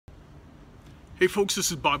Hey folks, this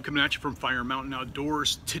is Bob coming at you from Fire Mountain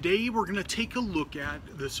Outdoors. Today we're going to take a look at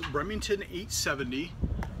this Remington 870.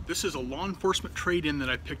 This is a law enforcement trade-in that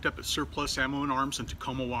I picked up at Surplus Ammo and Arms in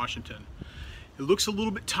Tacoma, Washington. It looks a little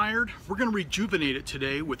bit tired. We're going to rejuvenate it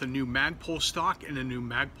today with a new Magpul stock and a new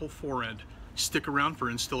Magpul Forend. Stick around for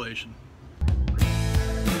installation.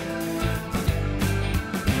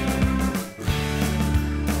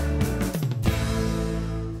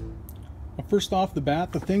 First off the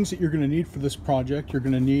bat, the things that you're going to need for this project, you're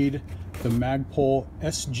going to need the Magpul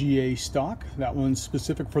SGA Stock. That one's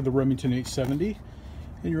specific for the Remington 870.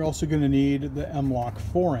 And you're also going to need the M-LOK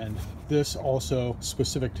Forend. This also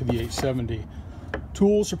specific to the 870.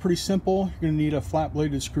 Tools are pretty simple. You're going to need a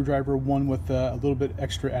flat-bladed screwdriver, one with a little bit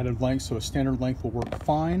extra added length, so a standard length will work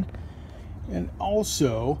fine. And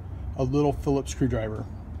also a little Phillips screwdriver.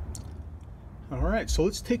 Alright, so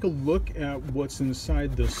let's take a look at what's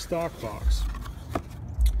inside the stock box.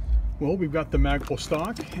 Well, we've got the Magpul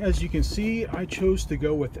stock. As you can see, I chose to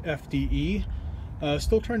go with FDE.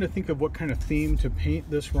 Still trying to think of what kind of theme to paint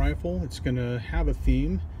this rifle. It's going to have a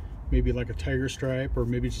theme, maybe like a tiger stripe, or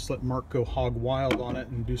maybe just let Mark go hog wild on it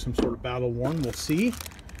and do some sort of battle worn. We'll see.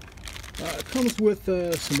 It comes with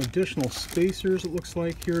some additional spacers, it looks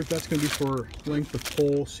like here. That's going to be for length of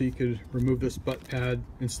pole, so you could remove this butt pad,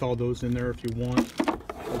 install those in there if you want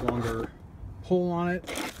a longer pole on it.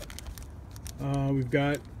 We've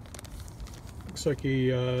got, looks like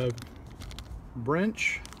a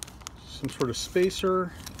wrench, some sort of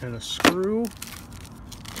spacer, and a screw,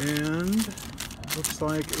 and looks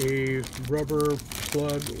like a rubber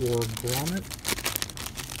plug or grommet.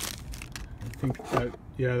 I think that,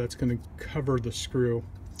 yeah, that's going to cover the screw.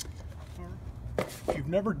 If you've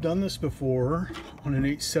never done this before on an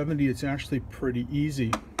 870, it's actually pretty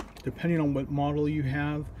easy. Depending on what model you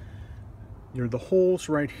have, the holes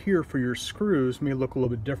right here for your screws may look a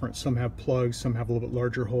little bit different. Some have plugs, some have a little bit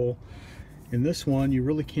larger hole. In this one, you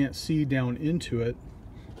really can't see down into it,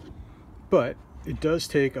 but it does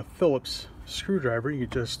take a Phillips screwdriver. You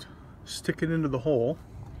just stick it into the hole.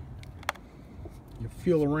 You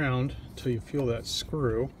feel around until you feel that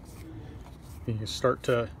screw, and you start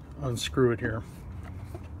to unscrew it here.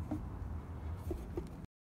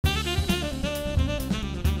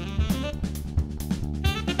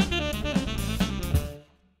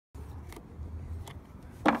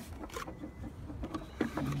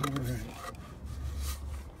 Alright.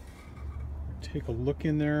 Take a look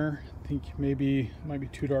in there. I think maybe it might be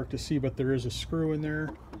too dark to see, but there is a screw in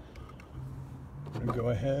there. I'm going to go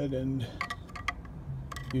ahead and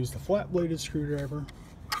use the flat-bladed screwdriver,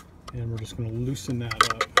 and we're just going to loosen that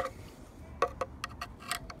up.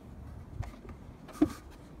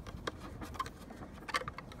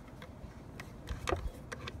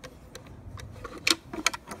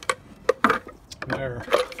 There,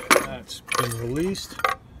 that's been released.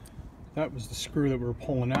 That was the screw that we were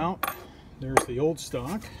pulling out. There's the old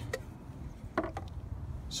stock.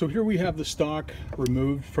 So here we have the stock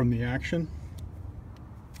removed from the action.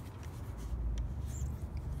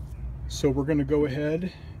 So we're going to go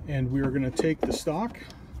ahead and we are going to take the stock,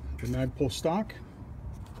 the Magpul stock.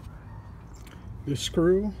 The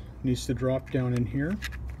screw needs to drop down in here.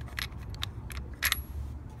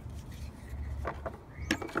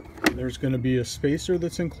 There's going to be a spacer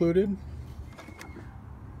that's included.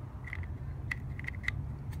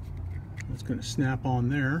 It's going to snap on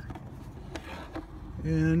there.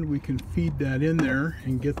 And we can feed that in there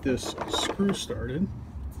and get this screw started.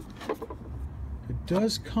 It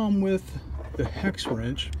does come with the hex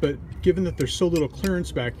wrench, but given that there's so little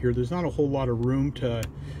clearance back here, there's not a whole lot of room to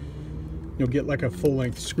get like a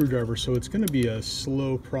full-length screwdriver, so it's going to be a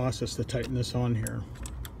slow process to tighten this on here,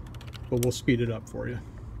 but we'll speed it up for you.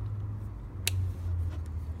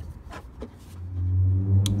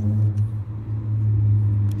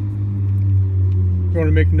 You want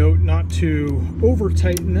to make note not to over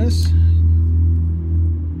tighten this.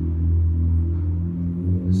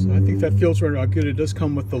 So I think that feels right about good. It does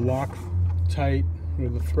come with the Loctite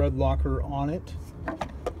with the thread locker on it.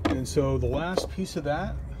 And so the last piece of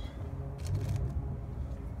that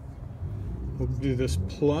will be this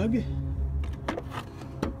plug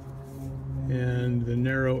and the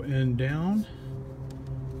narrow end down.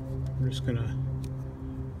 We're just going to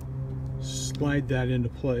slide that into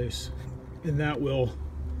place, and that will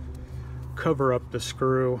cover up the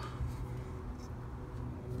screw.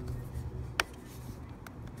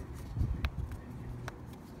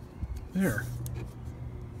 There.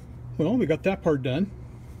 Well, we got that part done.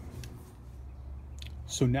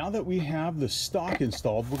 So now that we have the stock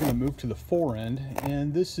installed, we're going to move to the forend,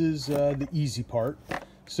 and this is the easy part.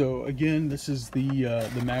 So again, this is the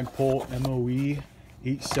Magpul MOE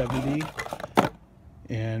 870.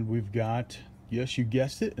 And we've got, yes, you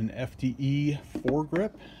guessed it, an FDE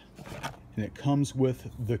foregrip. And it comes with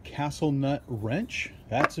the castle nut wrench.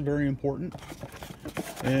 That's very important.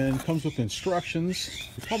 And comes with instructions.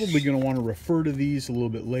 You're probably going to want to refer to these a little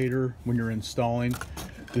bit later when you're installing.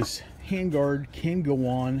 This handguard can go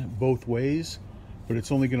on both ways, but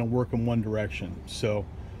it's only going to work in one direction. So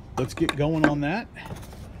let's get going on that.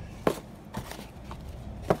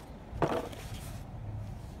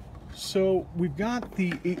 So we've got the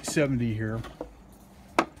 870 here.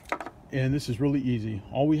 And this is really easy.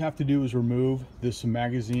 All we have to do is remove this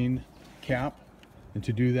magazine cap. And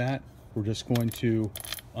to do that, we're just going to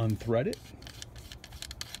unthread it.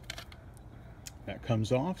 That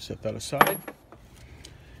comes off, set that aside.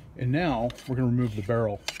 And now we're going to remove the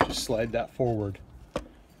barrel. Just slide that forward.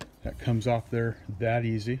 That comes off there, that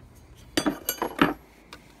easy.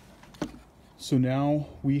 So now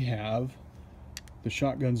we have the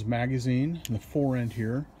shotgun's magazine and the forend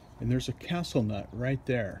here, and there's a castle nut right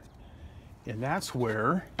there. And that's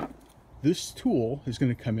where this tool is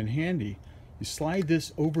going to come in handy. You slide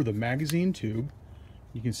this over the magazine tube.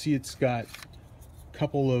 You can see it's got a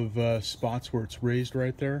couple of spots where it's raised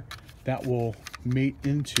right there. That will mate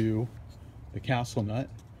into the castle nut.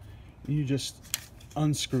 And you just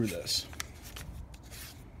unscrew this.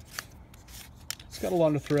 It's got a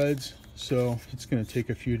lot of threads, so it's going to take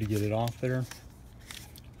a few to get it off there.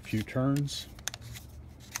 A few turns.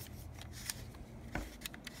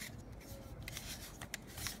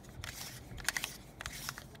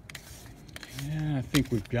 Yeah, I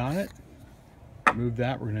think we've got it. Move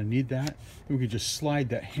that, we're going to need that. Then we can just slide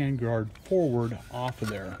that handguard forward off of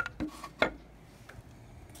there.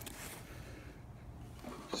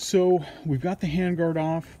 So we've got the handguard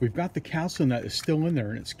off, we've got the castle nut is still in there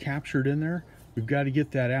and it's captured in there. We've got to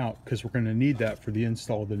get that out because we're going to need that for the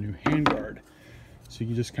install of the new handguard. So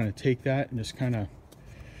you just kind of take that and just kind of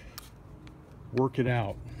work it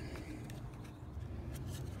out.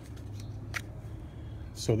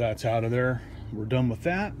 So that's out of there. We're done with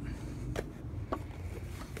that.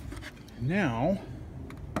 Now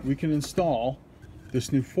we can install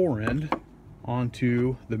this new forend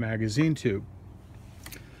onto the magazine tube.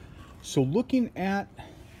 So looking at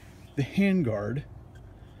the handguard,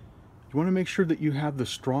 you want to make sure that you have the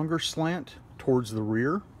stronger slant towards the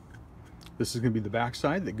rear. This is going to be the back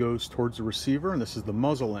side that goes towards the receiver, and this is the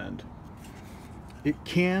muzzle end. It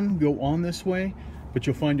can go on this way, but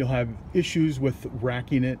you'll find you'll have issues with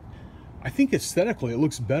racking it. I think aesthetically it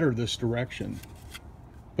looks better this direction,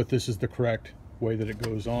 but this is the correct way that it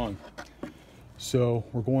goes on. So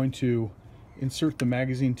we're going to insert the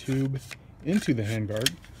magazine tube into the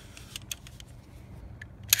handguard.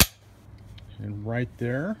 And right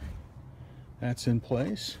there, that's in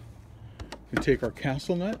place. We take our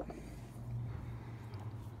castle nut,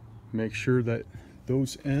 make sure that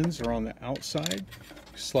those ends are on the outside,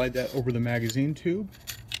 slide that over the magazine tube,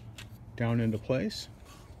 down into place.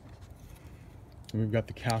 And we've got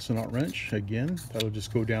the castle nut wrench, again, that'll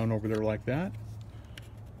just go down over there like that.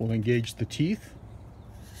 We'll engage the teeth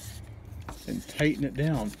and tighten it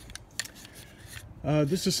down.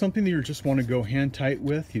 This is something that you just want to go hand tight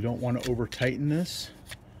with. You don't want to over tighten this.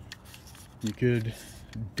 You could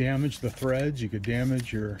damage the threads, you could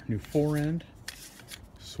damage your new forend.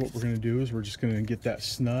 So what we're going to do is we're just going to get that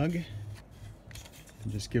snug and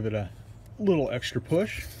just give it a little extra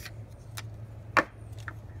push. And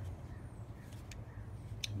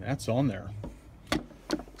that's on there.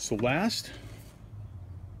 So last,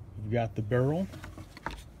 we've got the barrel.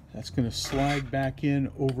 That's going to slide back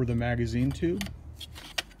in over the magazine tube.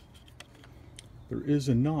 There is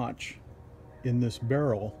a notch in this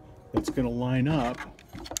barrel that's going to line up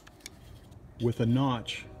with a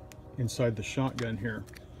notch inside the shotgun here.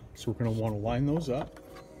 So we're going to want to line those up.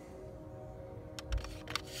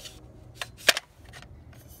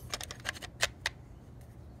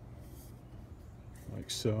 Like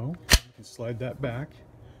so. You can slide that back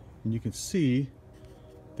and you can see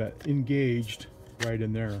that engaged right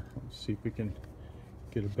in there. Let's see if we can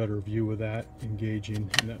get a better view of that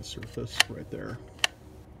engaging in that surface right there.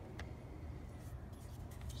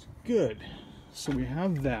 Good. So we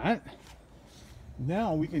have that.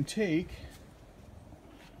 Now we can take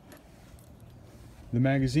the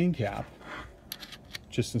magazine cap,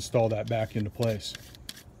 just install that back into place.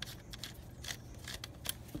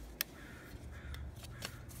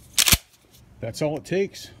 That's all it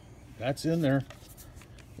takes. That's in there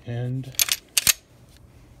and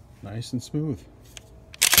nice and smooth.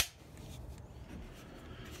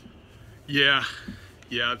 Yeah,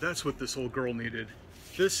 that's what this old girl needed.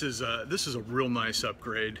 This is a real nice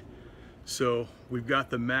upgrade. So we've got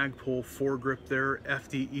the Magpul foregrip there,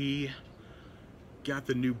 FDE. Got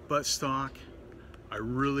the new buttstock. I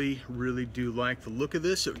really, really do like the look of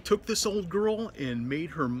this. It took this old girl and made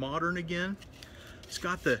her modern again. It's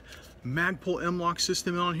got the Magpul M-LOK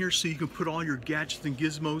system on here, so you can put all your gadgets and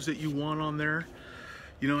gizmos that you want on there.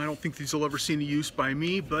 You know, I don't think these will ever see any use by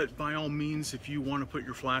me, but by all means, if you want to put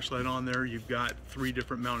your flashlight on there, you've got 3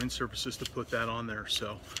 different mounting surfaces to put that on there.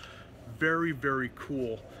 So very, very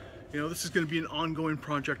cool. You know, this is going to be an ongoing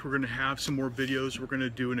project. We're going to have some more videos. We're going to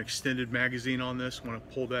do an extended magazine on this. I want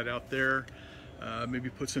to pull that out there. Maybe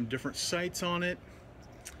put some different sights on it.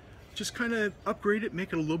 Just kind of upgrade it,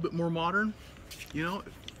 make it a little bit more modern. You know,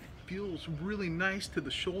 it feels really nice to the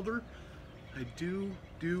shoulder. I do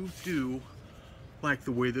like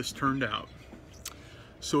the way this turned out.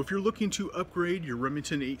 So if you're looking to upgrade your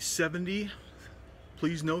Remington 870,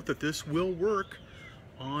 please note that this will work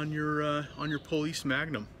on your Police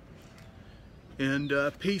Magnum. And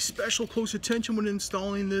pay special close attention when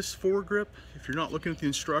installing this foregrip. If you're not looking at the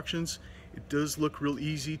instructions, it does look real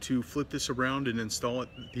easy to flip this around and install it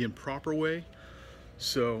the improper way.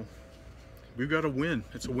 So we've got a win.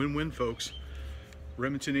 It's a win-win, folks.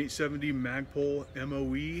 Remington 870 Magpul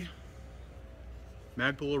MOE,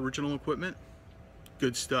 Magpul original equipment.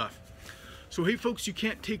 Good stuff. So hey folks, you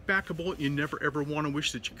can't take back a bullet. You never ever want to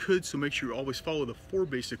wish that you could, so make sure you always follow the 4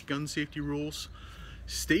 basic gun safety rules.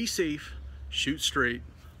 Stay safe, shoot straight,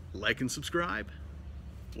 like and subscribe.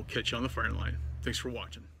 We'll catch you on the firing line. Thanks for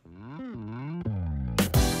watching.